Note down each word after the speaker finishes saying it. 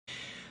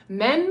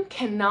Men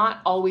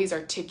cannot always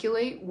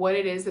articulate what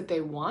it is that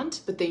they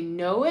want, but they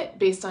know it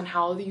based on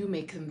how you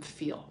make them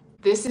feel.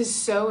 This is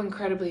so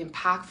incredibly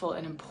impactful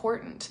and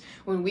important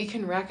when we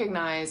can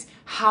recognize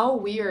how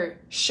we are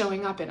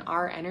showing up in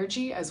our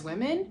energy as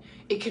women.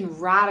 It can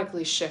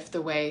radically shift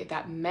the way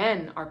that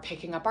men are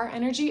picking up our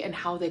energy and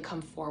how they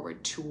come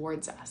forward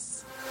towards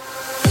us.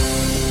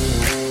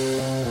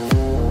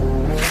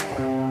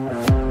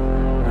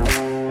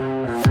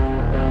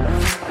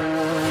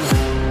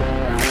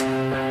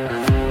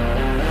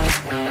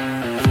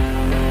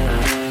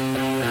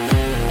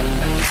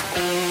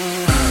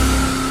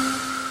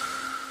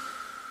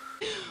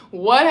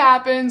 What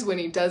happens when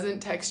he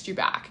doesn't text you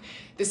back?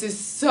 This is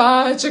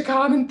such a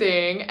common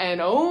thing, and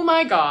oh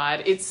my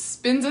God, it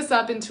spins us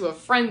up into a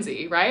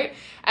frenzy, right?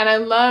 And I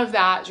love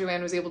that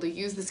Joanne was able to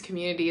use this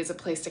community as a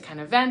place to kind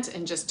of vent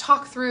and just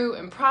talk through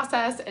and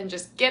process and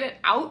just get it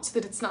out so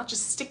that it's not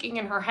just sticking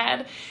in her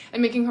head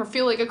and making her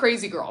feel like a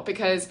crazy girl,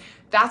 because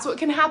that's what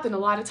can happen a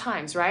lot of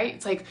times, right?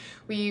 It's like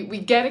we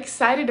get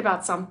excited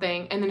about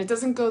something and then it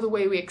doesn't go the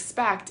way we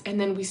expect, and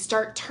then we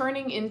start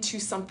turning into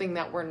something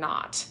that we're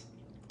not.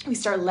 We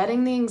start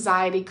letting the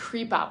anxiety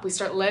creep up. We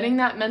start letting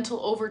that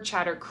mental over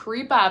chatter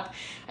creep up.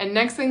 And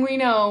next thing we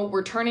know,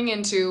 we're turning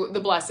into the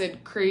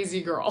blessed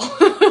crazy girl.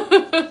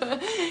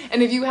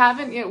 And if you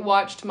haven't yet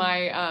watched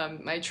my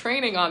my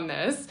training on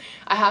this,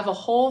 I have a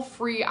whole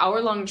free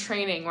hour-long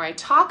training where I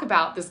talk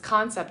about this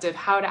concept of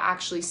how to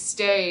actually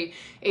stay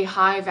a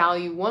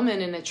high-value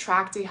woman and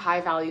attract a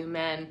high-value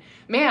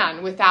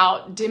man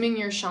without dimming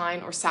your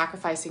shine or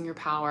sacrificing your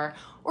power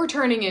or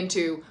turning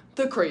into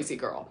the crazy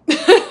girl.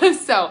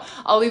 So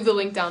I'll leave the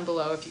link down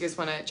below if you guys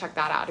want to check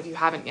that out if you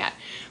haven't yet.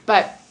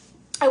 But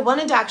I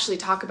wanted to actually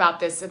talk about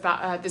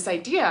this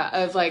idea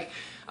of like,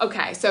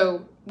 okay,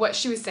 so what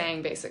she was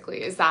saying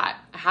basically is that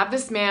I have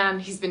this man,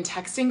 he's been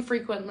texting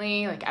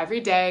frequently, like every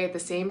day at the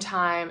same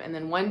time, and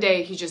then one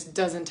day he just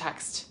doesn't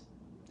text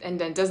and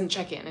then doesn't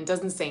check in and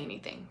doesn't say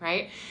anything,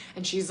 right?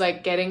 And she's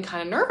like getting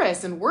kind of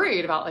nervous and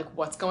worried about like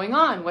what's going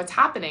on, what's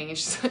happening. And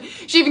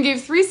she even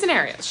gave 3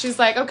 scenarios. She's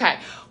like, okay,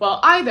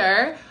 well,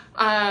 either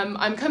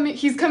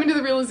he's coming to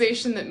the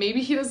realization that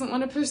maybe he doesn't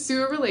want to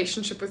pursue a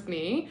relationship with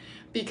me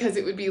because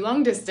it would be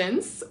long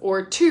distance,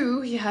 or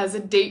 2, he has a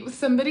date with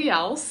somebody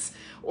else,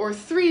 or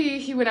 3,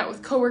 he went out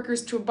with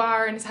coworkers to a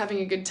bar and is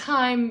having a good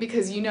time,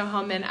 because you know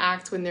how men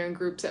act when they're in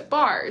groups at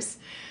bars.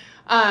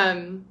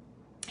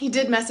 He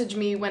did message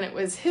me when it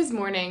was his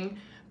morning,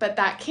 but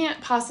that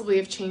can't possibly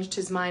have changed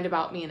his mind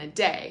about me in a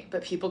day.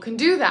 But people can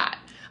do that.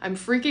 I'm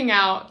freaking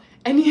out.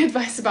 Any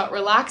advice about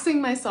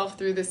relaxing myself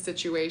through this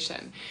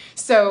situation?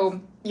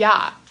 So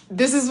yeah,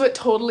 this is what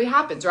totally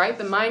happens, right?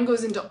 The mind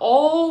goes into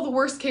all the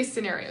worst case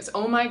scenarios.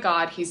 Oh my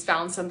God, he's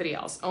found somebody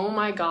else. Oh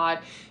my God,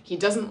 he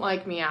doesn't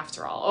like me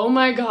after all. Oh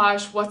my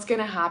gosh, what's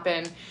gonna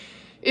happen?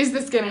 Is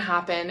this going to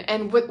happen?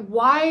 And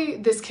why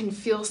this can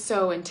feel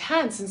so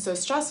intense and so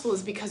stressful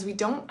is because we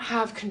don't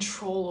have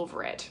control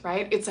over it,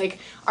 right? It's like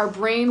our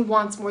brain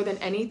wants more than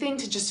anything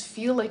to just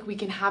feel like we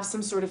can have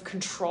some sort of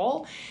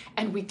control,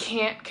 and we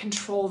can't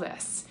control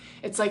this.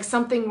 It's like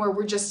something where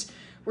we're just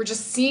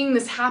seeing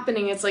this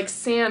happening. It's like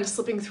sand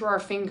slipping through our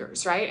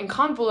fingers, right? And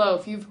comment below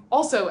if you've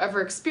also ever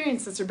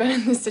experienced this or been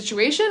in this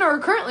situation, or are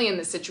currently in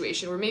this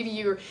situation where maybe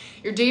you're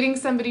dating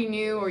somebody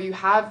new, or you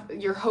have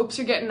your hopes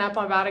are getting up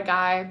about a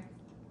guy,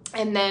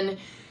 and then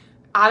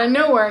out of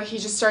nowhere, he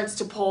just starts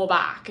to pull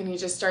back and he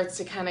just starts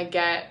to kind of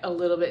get a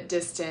little bit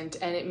distant,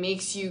 and it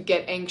makes you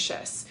get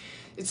anxious.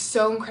 It's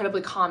so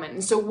incredibly common.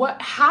 And so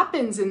what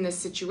happens in this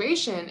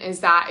situation is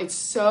that it's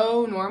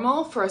so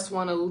normal for us to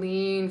want to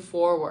lean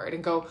forward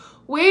and go,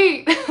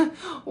 wait,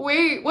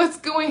 wait, what's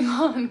going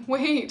on?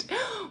 Wait,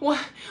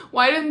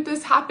 why didn't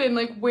this happen?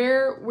 Like,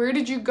 where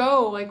did you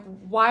go? Like,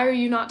 why are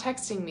you not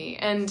texting me?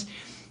 And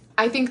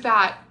I think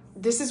that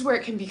this is where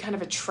it can be kind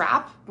of a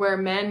trap, where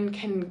men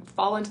can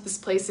fall into this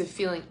place of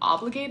feeling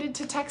obligated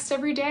to text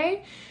every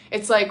day.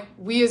 It's like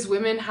we as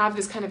women have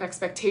this kind of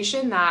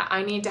expectation that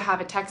I need to have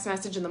a text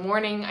message in the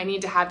morning. I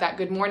need to have that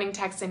good morning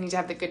text. I need to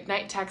have the good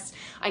night text.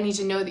 I need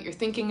to know that you're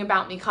thinking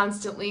about me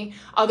constantly.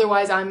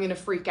 Otherwise, I'm going to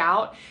freak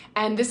out.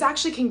 And this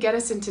actually can get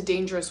us into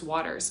dangerous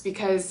waters,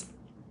 because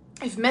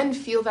if men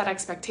feel that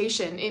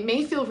expectation, it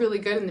may feel really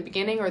good in the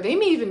beginning, or they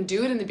may even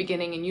do it in the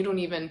beginning and you don't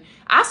even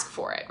ask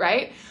for it,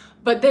 right?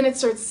 But then it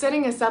starts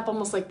setting us up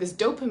almost like this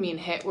dopamine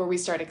hit where we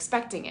start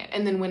expecting it.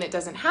 And then when it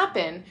doesn't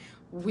happen,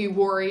 we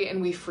worry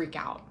and we freak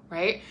out,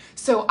 right?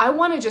 So I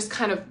want to just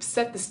kind of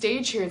set the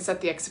stage here and set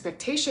the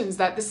expectations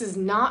that this is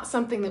not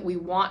something that we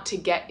want to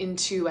get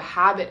into a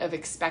habit of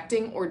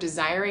expecting or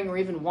desiring or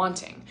even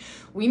wanting.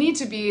 We need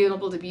to be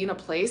able to be in a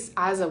place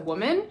as a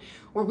woman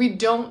where we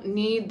don't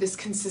need this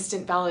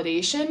consistent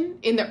validation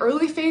in the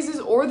early phases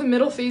or the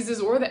middle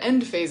phases or the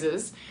end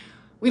phases.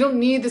 We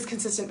don't need this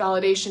consistent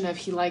validation of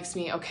he likes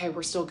me, okay,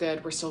 we're still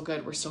good, we're still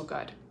good, we're still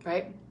good,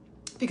 right?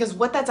 Because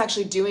what that's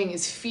actually doing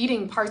is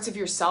feeding parts of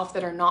yourself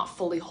that are not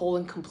fully whole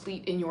and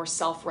complete in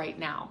yourself right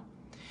now.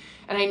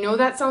 And I know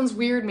that sounds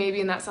weird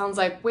maybe, and that sounds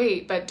like,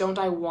 wait, but don't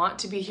I want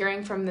to be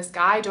hearing from this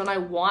guy? Don't I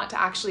want to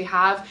actually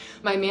have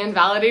my man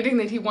validating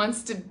that he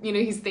wants to,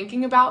 he's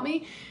thinking about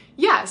me?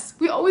 Yes,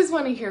 we always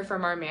want to hear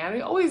from our man.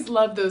 We always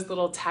love those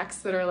little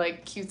texts that are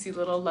like cutesy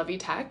little lovey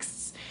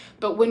texts.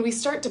 But when we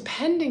start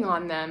depending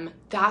on them,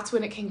 that's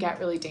when it can get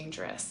really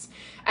dangerous.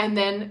 And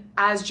then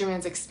as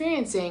Joanne's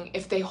experiencing,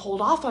 if they hold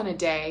off on a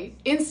day,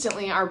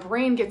 instantly our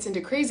brain gets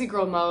into crazy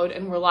girl mode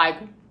and we're like,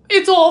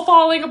 it's all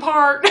falling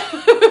apart,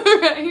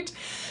 right?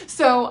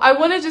 So I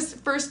want to just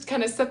first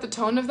kind of set the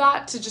tone of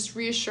that to just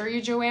reassure you,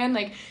 Joanne,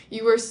 like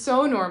you are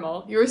so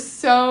normal. You're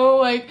so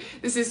like,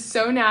 this is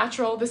so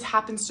natural. This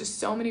happens to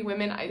so many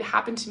women. It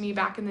happened to me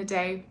back in the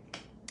day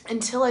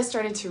until I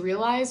started to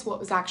realize what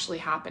was actually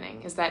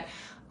happening is that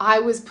I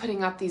was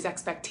putting up these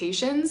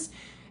expectations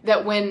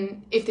that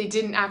if they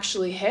didn't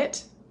actually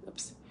hit,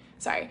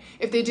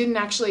 if they didn't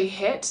actually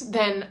hit,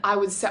 then I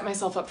would set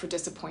myself up for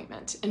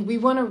disappointment. And we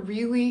want to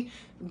really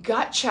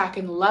gut check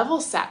and level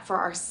set for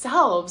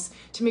ourselves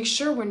to make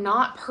sure we're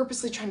not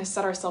purposely trying to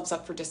set ourselves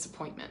up for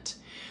disappointment.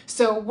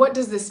 So what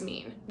does this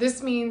mean?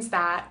 This means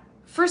that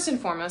first and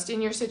foremost,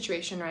 in your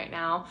situation right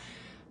now,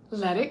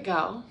 let it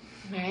go.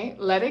 Right?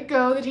 Let it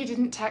go that he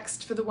didn't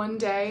text for the one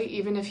day,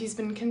 even if he's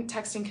been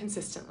texting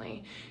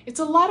consistently. It's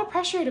a lot of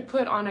pressure to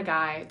put on a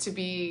guy to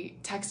be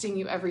texting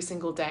you every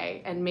single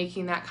day and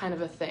making that kind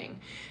of a thing.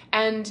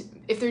 And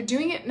if they're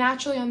doing it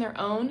naturally on their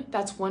own,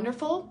 that's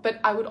wonderful. But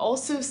I would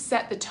also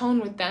set the tone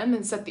with them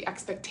and set the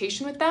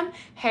expectation with them.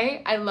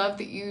 Hey, I love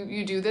that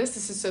you do this.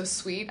 This is so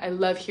sweet. I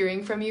love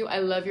hearing from you. I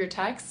love your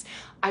texts.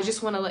 I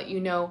just want to let you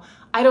know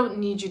I don't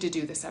need you to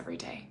do this every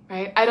day,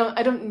 right? I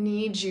don't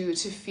need you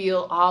to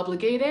feel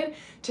obligated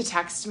to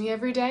text me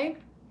every day.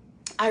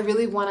 I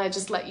really want to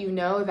just let you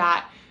know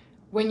that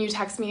when you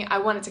text me, I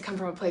want it to come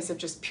from a place of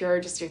just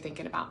you're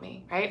thinking about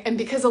me, right? And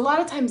because a lot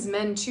of times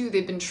men too,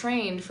 they've been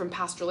trained from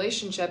past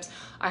relationships,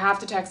 I have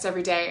to text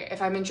every day.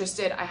 If I'm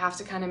interested, I have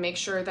to kind of make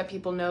sure that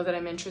people know that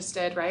I'm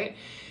interested, right?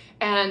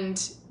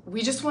 And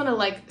we just want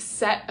to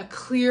set a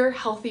clear,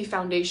 healthy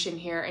foundation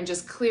here and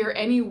just clear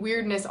any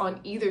weirdness on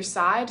either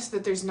side so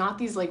that there's not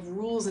these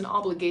rules and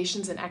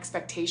obligations and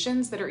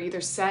expectations that are either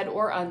said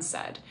or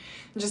unsaid.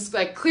 And just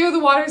clear the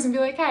waters and be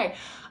like, hey,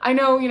 I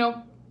know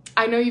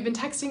you've been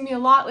texting me a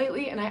lot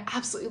lately and I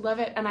absolutely love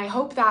it. And I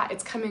hope that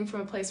it's coming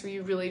from a place where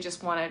you really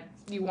just want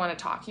to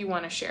talk, you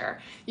want to share,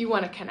 you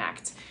want to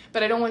connect.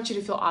 But I don't want you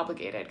to feel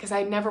obligated because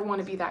I never want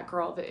to be that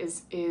girl that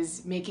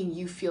is making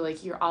you feel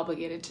like you're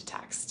obligated to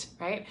text,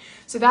 right?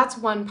 So that's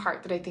one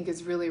part that I think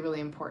is really, really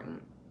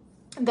important.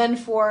 Then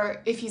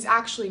if he's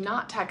actually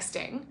not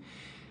texting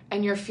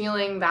and you're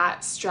feeling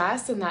that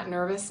stress and that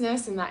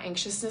nervousness and that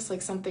anxiousness,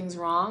 like something's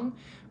wrong,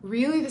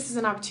 really this is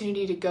an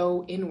opportunity to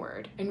go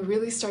inward and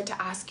really start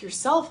to ask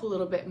yourself a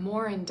little bit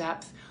more in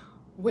depth,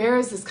 where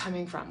is this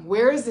coming from?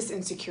 Where is this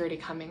insecurity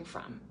coming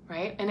from,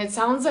 right? And it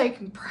sounds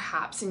like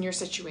perhaps in your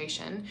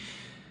situation,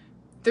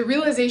 the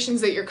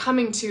realizations that you're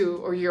coming to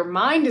or your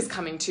mind is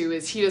coming to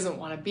is he doesn't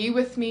want to be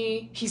with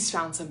me, he's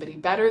found somebody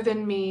better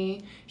than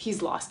me,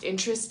 he's lost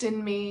interest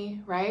in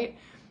me, right?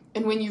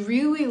 And when you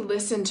really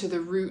listen to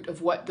the root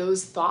of what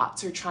those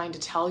thoughts are trying to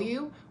tell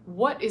you,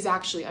 what is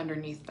actually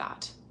underneath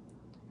that?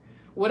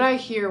 What I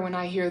hear when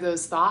I hear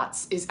those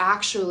thoughts is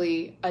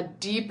actually a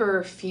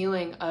deeper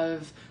feeling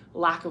of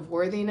lack of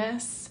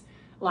worthiness,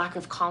 lack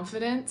of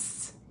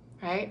confidence,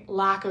 right?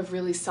 Lack of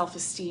really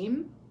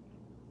self-esteem.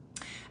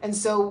 And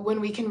so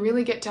when we can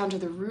really get down to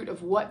the root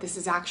of what this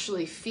is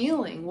actually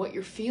feeling, what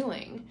you're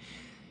feeling,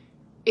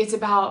 it's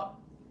about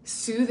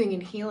soothing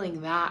and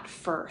healing that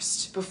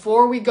first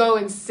before we go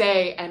and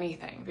say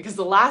anything, because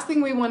the last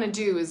thing we want to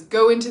do is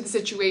go into the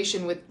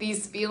situation with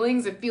these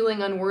feelings of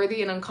feeling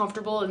unworthy and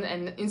uncomfortable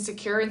and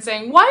insecure and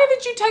saying, why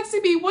haven't you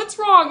texted me? What's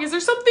wrong? Is there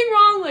something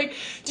wrong?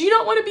 Do you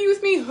not want to be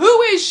with me?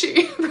 Who is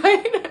she?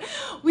 Right?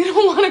 We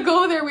don't want to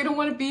go there. We don't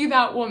want to be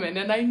that woman.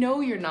 And I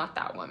know you're not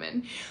that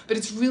woman, but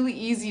it's really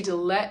easy to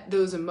let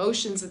those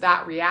emotions,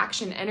 that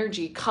reaction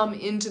energy come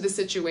into the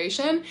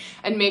situation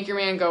and make your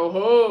man go,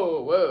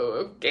 oh,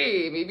 whoa,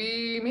 okay, maybe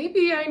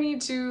I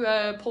need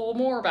to pull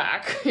more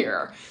back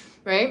here,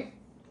 right?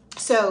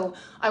 So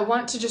I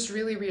want to just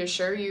really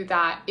reassure you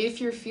that if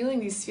you're feeling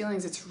these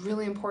feelings, it's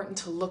really important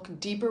to look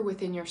deeper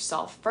within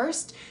yourself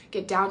first,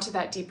 get down to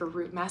that deeper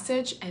root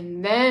message,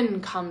 and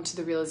then come to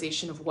the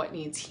realization of what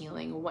needs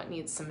healing, what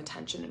needs some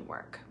attention and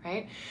work,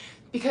 right?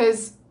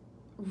 Because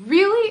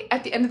really,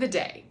 at the end of the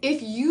day,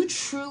 if you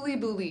truly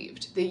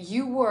believed that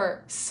you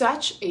were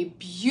such a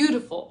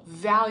beautiful,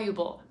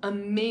 valuable,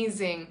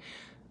 amazing,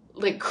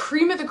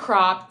 cream of the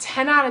crop,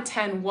 10 out of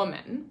 10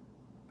 woman,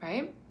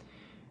 right?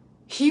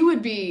 He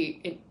would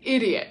be an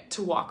idiot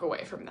to walk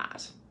away from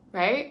that,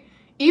 right?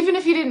 Even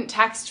if he didn't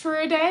text for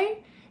a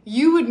day,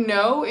 you would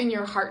know in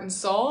your heart and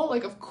soul,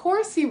 like, of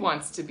course he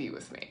wants to be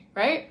with me,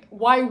 right?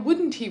 Why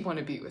wouldn't he want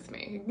to be with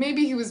me?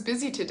 Maybe he was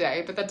busy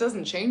today, but that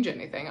doesn't change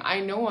anything. I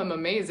know I'm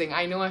amazing.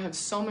 I know I have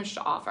so much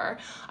to offer.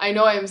 I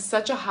know I am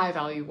such a high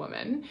value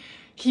woman.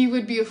 He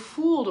would be a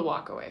fool to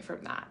walk away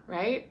from that,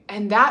 right?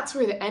 And that's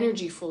where the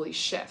energy fully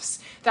shifts.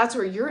 That's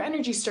where your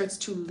energy starts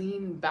to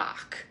lean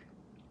back,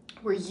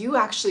 where you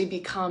actually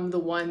become the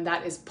one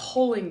that is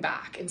pulling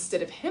back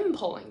instead of him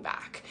pulling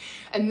back.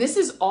 And this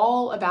is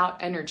all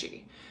about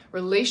energy.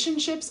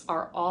 Relationships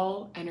are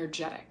all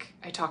energetic.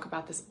 I talk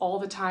about this all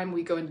the time.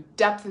 We go in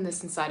depth in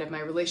this inside of my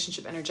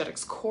Relationship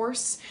Energetics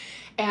course.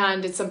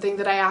 And it's something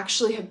that I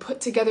actually had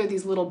put together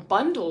these little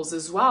bundles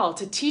as well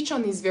to teach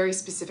on these very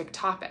specific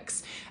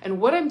topics.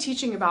 And what I'm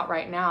teaching about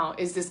right now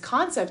is this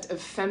concept of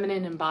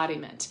feminine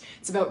embodiment.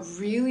 It's about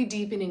really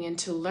deepening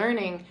into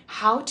learning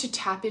how to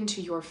tap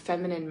into your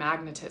feminine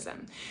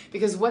magnetism.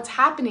 Because what's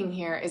happening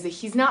here is that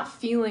he's not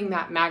feeling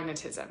that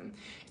magnetism.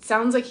 It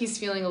sounds like he's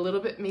feeling a little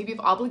bit maybe of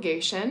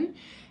obligation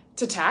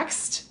to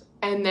text,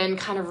 and then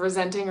kind of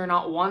resenting or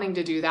not wanting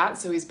to do that,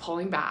 so he's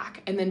pulling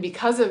back. And then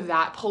because of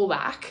that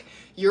pullback,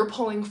 you're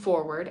pulling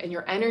forward, and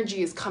your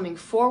energy is coming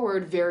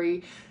forward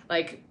very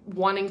like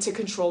wanting to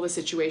control the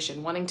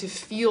situation, wanting to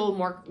feel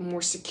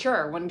more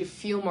secure, wanting to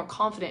feel more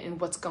confident in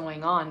what's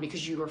going on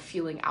because you are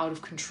feeling out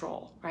of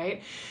control,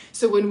 right?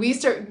 So when we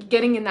start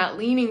getting in that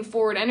leaning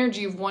forward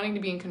energy of wanting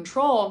to be in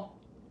control,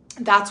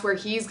 that's where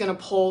he's going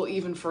to pull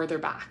even further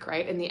back,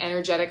 right? And the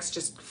energetics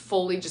just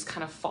fully just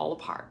kind of fall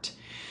apart.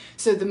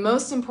 So the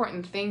most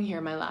important thing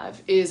here, my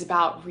love, is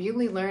about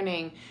really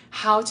learning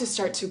how to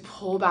start to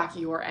pull back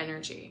your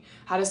energy,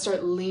 how to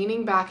start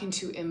leaning back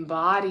into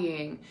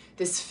embodying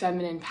this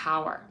feminine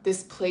power,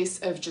 this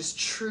place of just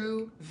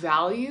true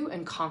value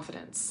and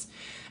confidence.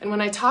 And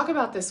when I talk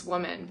about this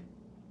woman,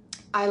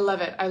 I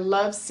love it. I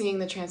love seeing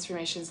the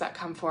transformations that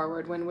come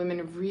forward when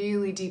women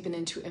really deepen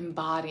into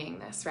embodying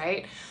this,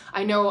 right?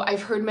 I know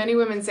I've heard many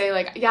women say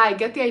like, yeah, I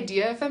get the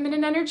idea of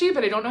feminine energy,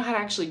 but I don't know how to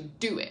actually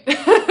do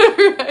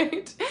it,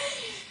 right?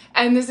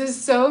 And this is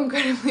so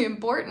incredibly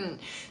important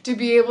to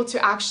be able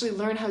to actually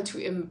learn how to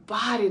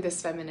embody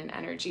this feminine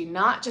energy,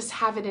 not just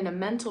have it in a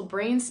mental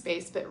brain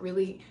space, but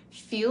really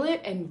feel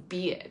it and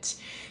be it.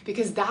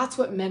 Because that's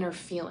what men are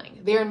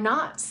feeling. They're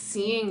not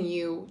seeing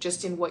you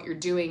just in what you're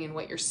doing and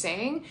what you're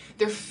saying.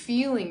 They're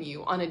feeling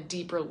you on a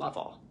deeper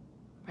level,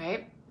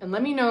 right? And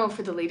let me know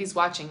for the ladies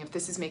watching if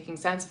this is making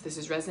sense, if this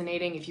is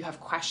resonating, if you have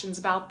questions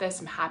about this.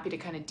 I'm happy to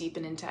kind of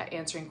deepen into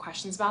answering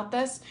questions about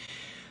this.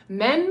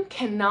 Men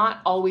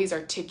cannot always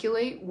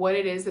articulate what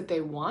it is that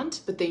they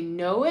want, but they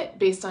know it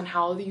based on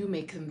how you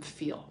make them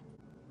feel,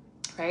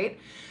 right?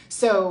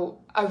 So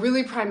a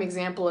really prime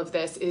example of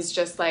this is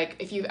just like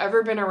if you've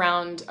ever been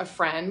around a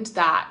friend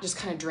that just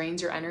kind of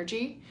drains your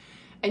energy,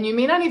 and you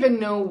may not even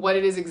know what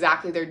it is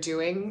exactly they're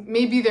doing.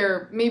 Maybe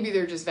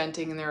they're just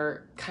venting and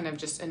they're kind of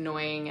just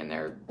annoying and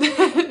they're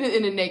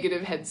in a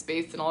negative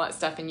headspace and all that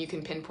stuff, and you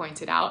can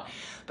pinpoint it out.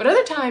 But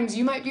other times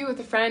you might be with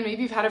a friend,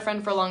 maybe you've had a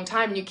friend for a long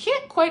time and you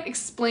can't quite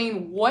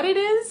explain what it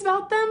is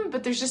about them,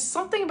 but there's just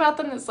something about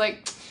them that's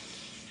like,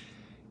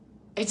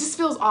 it just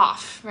feels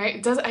off,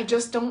 right? I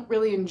just don't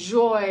really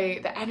enjoy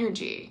the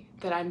energy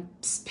that I'm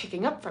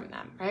picking up from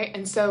them, right?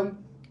 And so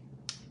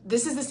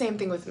this is the same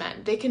thing with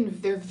men.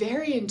 They're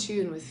very in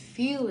tune with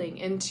feeling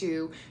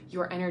into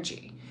your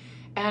energy.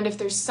 And if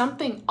there's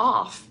something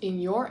off in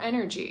your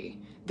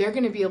energy, they're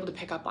going to be able to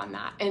pick up on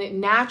that. And it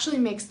naturally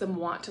makes them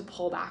want to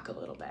pull back a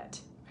little bit,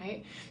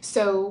 right?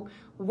 So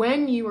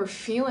when you are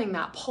feeling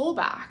that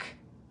pullback,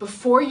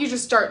 before you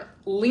just start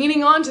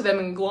leaning onto them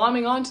and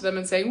glomming onto them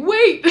and saying,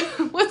 wait,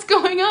 what's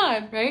going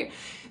on, right?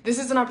 This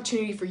is an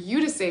opportunity for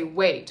you to say,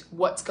 wait,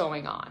 what's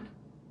going on?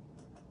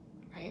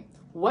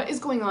 What is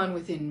going on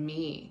within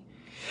me,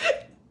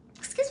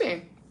 excuse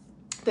me,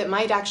 that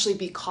might actually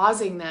be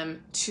causing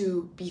them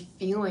to be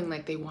feeling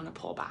like they want to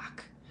pull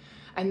back?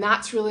 And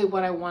that's really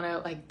what I want to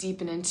like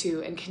deepen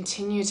into and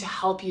continue to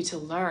help you to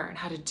learn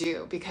how to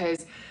do,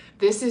 because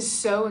this is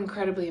so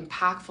incredibly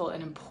impactful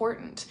and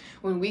important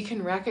when we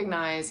can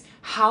recognize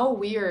how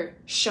we are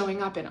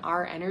showing up in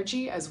our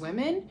energy as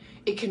women.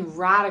 It can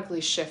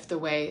radically shift the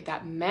way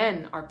that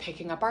men are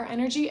picking up our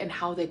energy and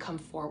how they come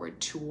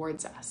forward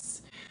towards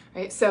us.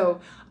 Right?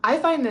 So I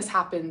find this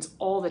happens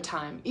all the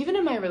time. Even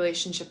in my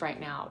relationship right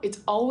now, it's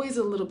always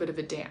a little bit of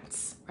a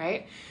dance,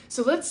 right?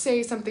 So let's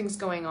say something's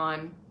going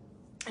on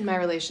in my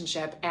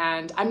relationship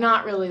and I'm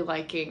not really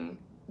liking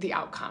the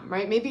outcome,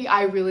 right? Maybe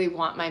I really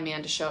want my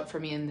man to show up for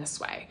me in this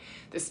way,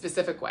 this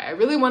specific way. I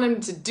really want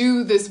him to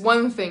do this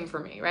one thing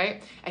for me,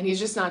 right? And he's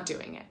just not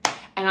doing it.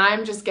 And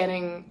I'm just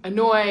getting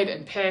annoyed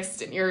and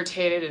pissed and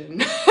irritated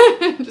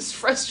and just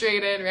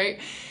frustrated, right?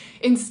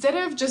 Instead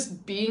of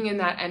just being in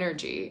that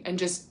energy and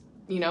just,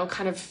 you know,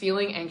 kind of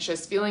feeling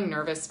anxious, feeling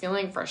nervous,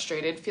 feeling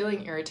frustrated,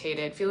 feeling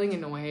irritated, feeling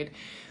annoyed,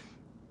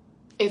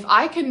 if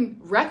I can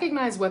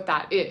recognize what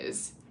that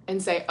is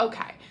and say,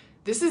 okay,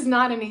 this is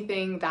not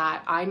anything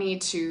that I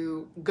need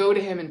to go to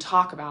him and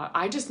talk about.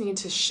 I just need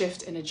to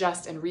shift and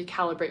adjust and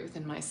recalibrate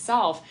within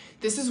myself.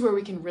 This is where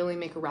we can really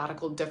make a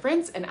radical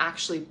difference and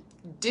actually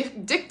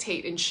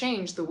dictate and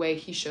change the way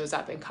he shows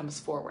up and comes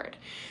forward.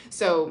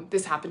 So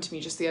this happened to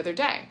me just the other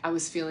day. I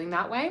was feeling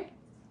that way.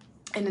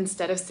 And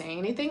instead of saying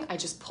anything, I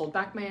just pulled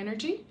back my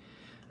energy.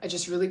 I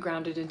just really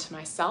grounded into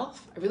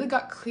myself. I really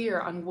got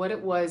clear on what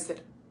it was that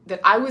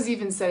I was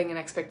even setting an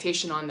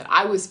expectation on, that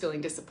I was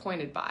feeling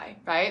disappointed by,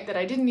 right? That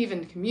I didn't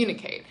even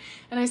communicate.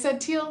 And I said,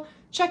 Teal,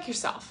 check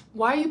yourself.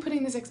 Why are you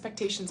putting these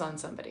expectations on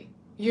somebody?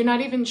 You're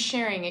not even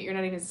sharing it. You're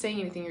not even saying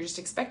anything. You're just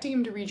expecting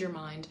him to read your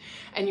mind,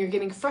 and you're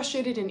getting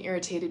frustrated and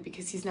irritated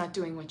because he's not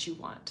doing what you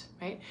want,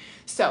 right?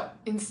 So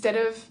instead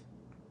of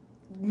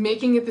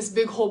making it this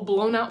big whole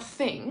blown out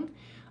thing,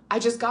 I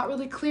just got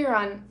really clear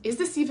on, is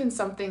this even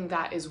something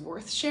that is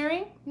worth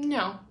sharing?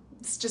 No.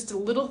 It's just a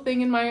little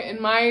thing in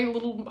my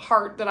little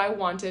heart that I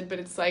wanted, but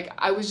it's like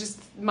I was just,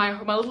 my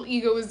little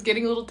ego was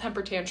getting a little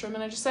temper tantrum,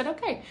 and I just said,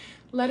 okay,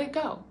 let it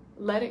go,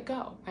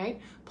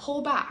 right?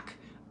 Pull back.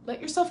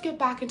 Let yourself get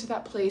back into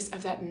that place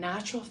of that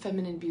natural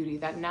feminine beauty,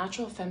 that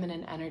natural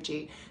feminine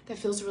energy that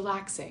feels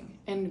relaxing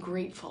and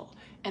grateful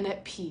and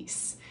at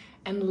peace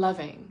and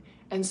loving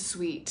and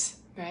sweet,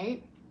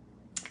 right?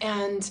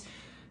 And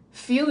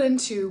feel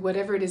into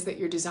whatever it is that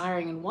you're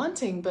desiring and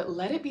wanting, but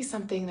let it be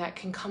something that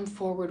can come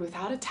forward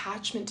without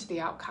attachment to the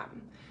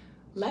outcome.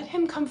 Let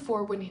him come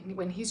forward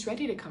when he's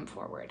ready to come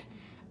forward.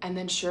 And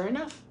then sure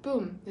enough,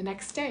 boom, the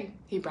next day,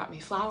 he brought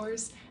me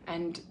flowers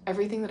and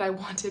everything that I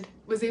wanted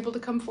was able to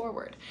come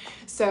forward.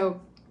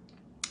 So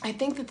I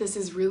think that this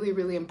is really,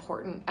 really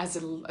important as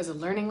a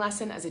learning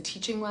lesson, as a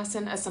teaching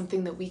lesson, as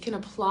something that we can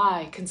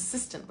apply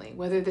consistently,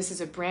 whether this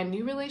is a brand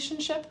new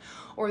relationship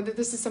or that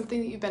this is something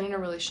that you've been in a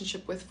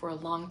relationship with for a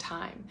long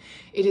time.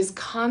 It is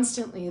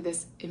constantly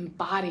this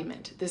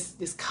embodiment,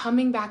 this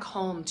coming back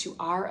home to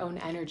our own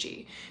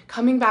energy,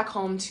 coming back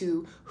home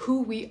to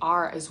who we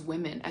are as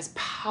women, as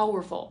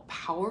powerful,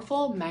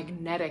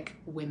 magnetic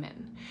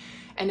women.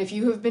 And if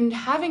you have been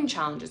having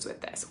challenges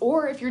with this,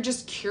 or if you're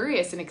just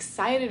curious and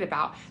excited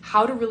about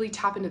how to really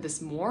tap into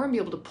this more and be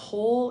able to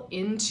pull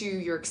into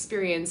your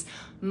experience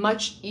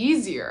much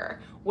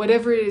easier,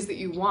 whatever it is that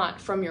you want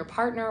from your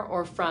partner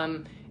or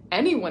from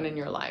anyone in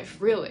your life,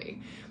 really,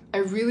 I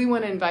really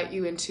want to invite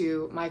you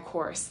into my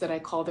course that I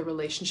call the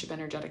Relationship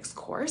Energetics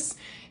course.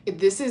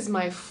 This is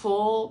my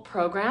full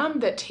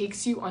program that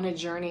takes you on a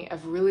journey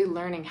of really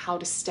learning how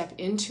to step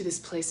into this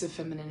place of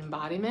feminine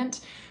embodiment,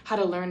 how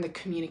to learn the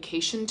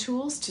communication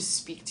tools to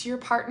speak to your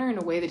partner in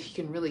a way that he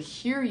can really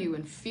hear you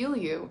and feel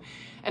you,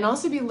 and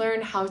also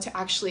learn how to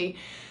actually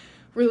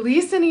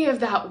release any of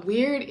that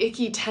weird,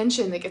 icky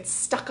tension that gets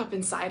stuck up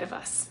inside of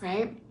us,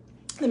 right?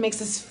 That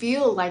makes us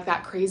feel like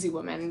that crazy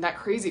woman, that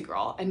crazy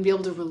girl, and be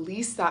able to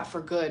release that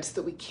for good so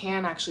that we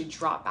can actually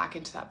drop back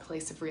into that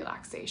place of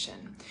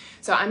relaxation.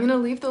 So I'm going to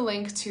leave the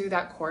link to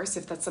that course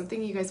if that's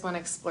something you guys want to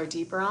explore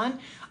deeper on.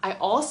 I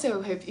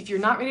also have, if you're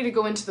not ready to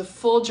go into the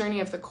full journey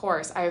of the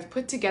course, I have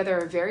put together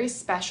a very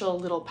special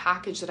little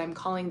package that I'm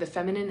calling the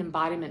Feminine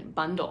Embodiment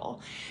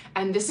Bundle.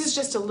 And this is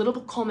just a little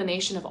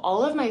culmination of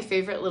all of my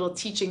favorite little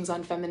teachings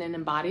on feminine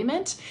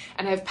embodiment.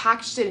 And I've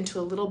packaged it into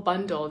a little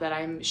bundle that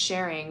I'm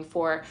sharing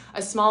for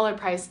a smaller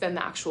price than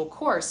the actual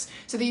course,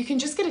 so that you can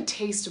just get a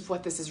taste of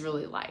what this is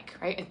really like,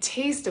 right? A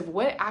taste of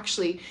what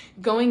actually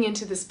going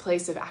into this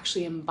place of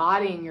actually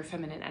embodying your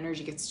feminine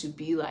energy gets to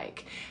be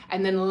like,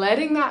 and then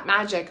letting that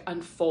magic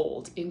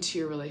unfold into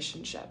your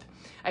relationship.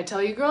 I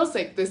tell you girls,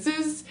 like, this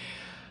is,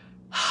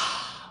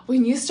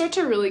 when you start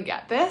to really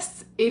get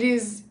this, it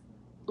is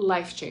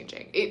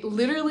life-changing. It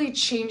literally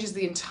changes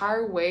the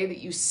entire way that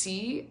you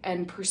see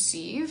and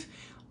perceive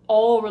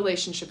all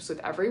relationships with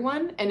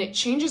everyone, and it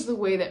changes the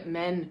way that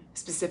men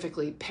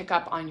specifically pick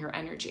up on your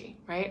energy,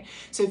 right?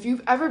 So if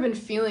you've ever been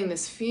feeling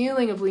this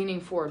feeling of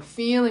leaning forward,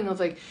 feeling of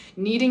like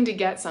needing to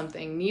get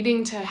something,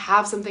 needing to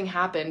have something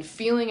happen,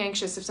 feeling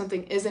anxious if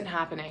something isn't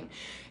happening,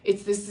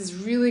 this is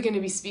really going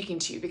to be speaking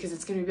to you, because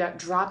it's going to be about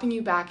dropping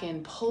you back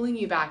in, pulling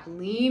you back,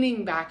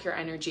 leaning back your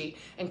energy,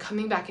 and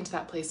coming back into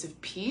that place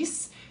of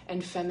peace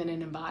and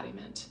feminine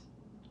embodiment.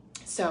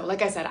 So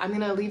like I said, I'm going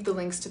to leave the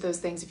links to those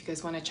things if you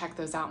guys want to check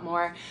those out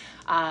more.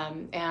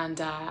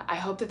 I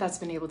hope that that's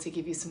been able to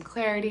give you some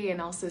clarity and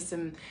also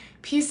some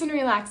peace and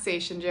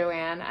relaxation,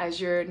 Joanne,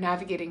 as you're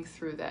navigating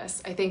through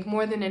this. I think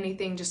more than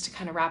anything, just to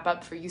kind of wrap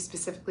up for you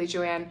specifically,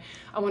 Joanne,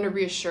 I want to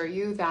reassure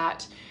you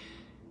that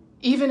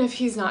even if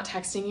he's not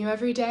texting you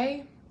every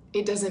day,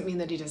 it doesn't mean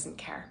that he doesn't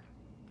care,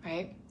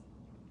 right?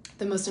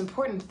 The most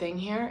important thing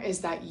here is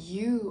that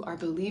you are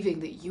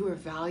believing that you are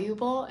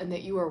valuable and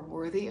that you are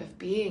worthy of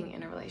being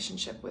in a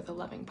relationship with a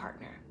loving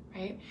partner,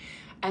 right?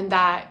 And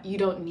that you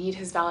don't need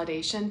his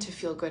validation to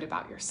feel good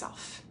about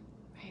yourself,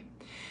 right?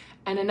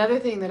 And another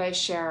thing that I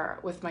share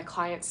with my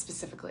clients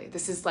specifically,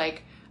 this is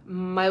like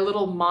my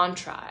little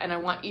mantra, and I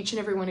want each and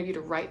every one of you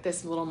to write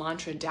this little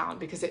mantra down,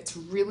 because it's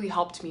really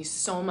helped me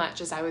so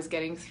much as I was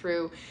getting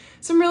through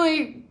some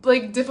really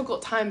like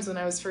difficult times when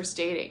I was first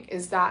dating,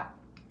 is that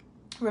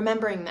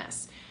remembering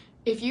this: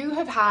 if you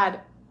have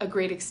had a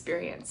great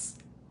experience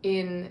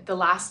in the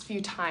last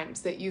few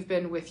times that you've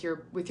been with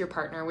your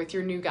partner, with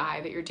your new guy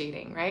that you're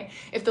dating, right?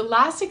 If the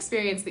last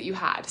experience that you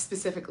had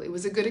specifically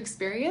was a good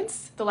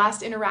experience, the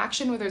last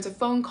interaction, whether it's a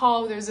phone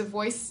call, whether it's a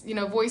voice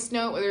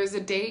note, whether it's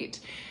a date,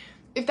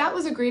 if that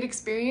was a great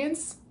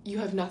experience, you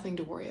have nothing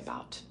to worry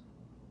about,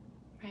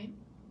 right?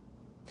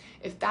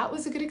 If that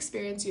was a good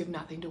experience, you have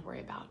nothing to worry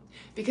about,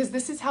 because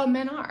this is how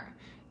men are.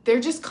 They're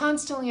just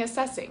constantly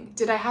assessing,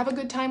 did I have a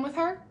good time with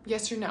her?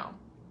 Yes or no?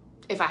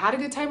 If I had a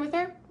good time with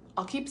her,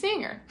 I'll keep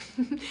seeing her.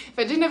 If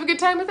I didn't have a good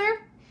time with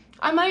her,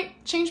 I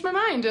might change my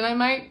mind and I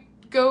might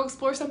go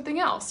explore something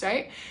else,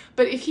 right?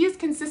 But if he is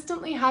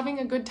consistently having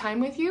a good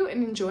time with you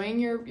and enjoying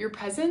your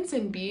presence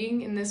and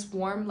being in this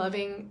warm,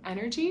 loving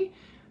energy,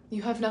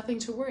 you have nothing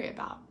to worry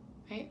about,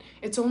 right?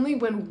 It's only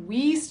when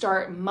we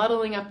start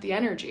muddling up the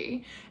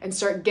energy and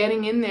start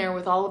getting in there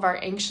with all of our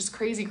anxious,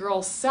 crazy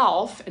girl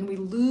self, and we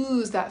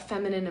lose that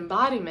feminine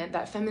embodiment,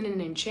 that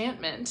feminine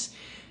enchantment,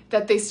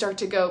 that they start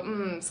to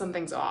go,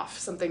 something's off,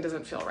 something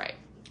doesn't feel right.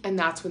 And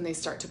that's when they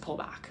start to pull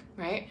back,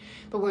 right?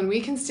 But when we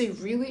can stay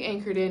really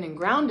anchored in and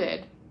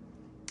grounded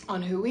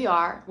on who we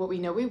are, what we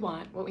know we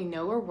want, what we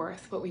know we're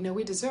worth, what we know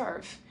we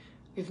deserve,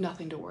 we have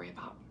nothing to worry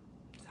about.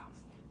 So,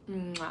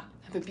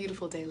 have a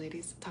beautiful day,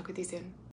 ladies. Talk with you soon.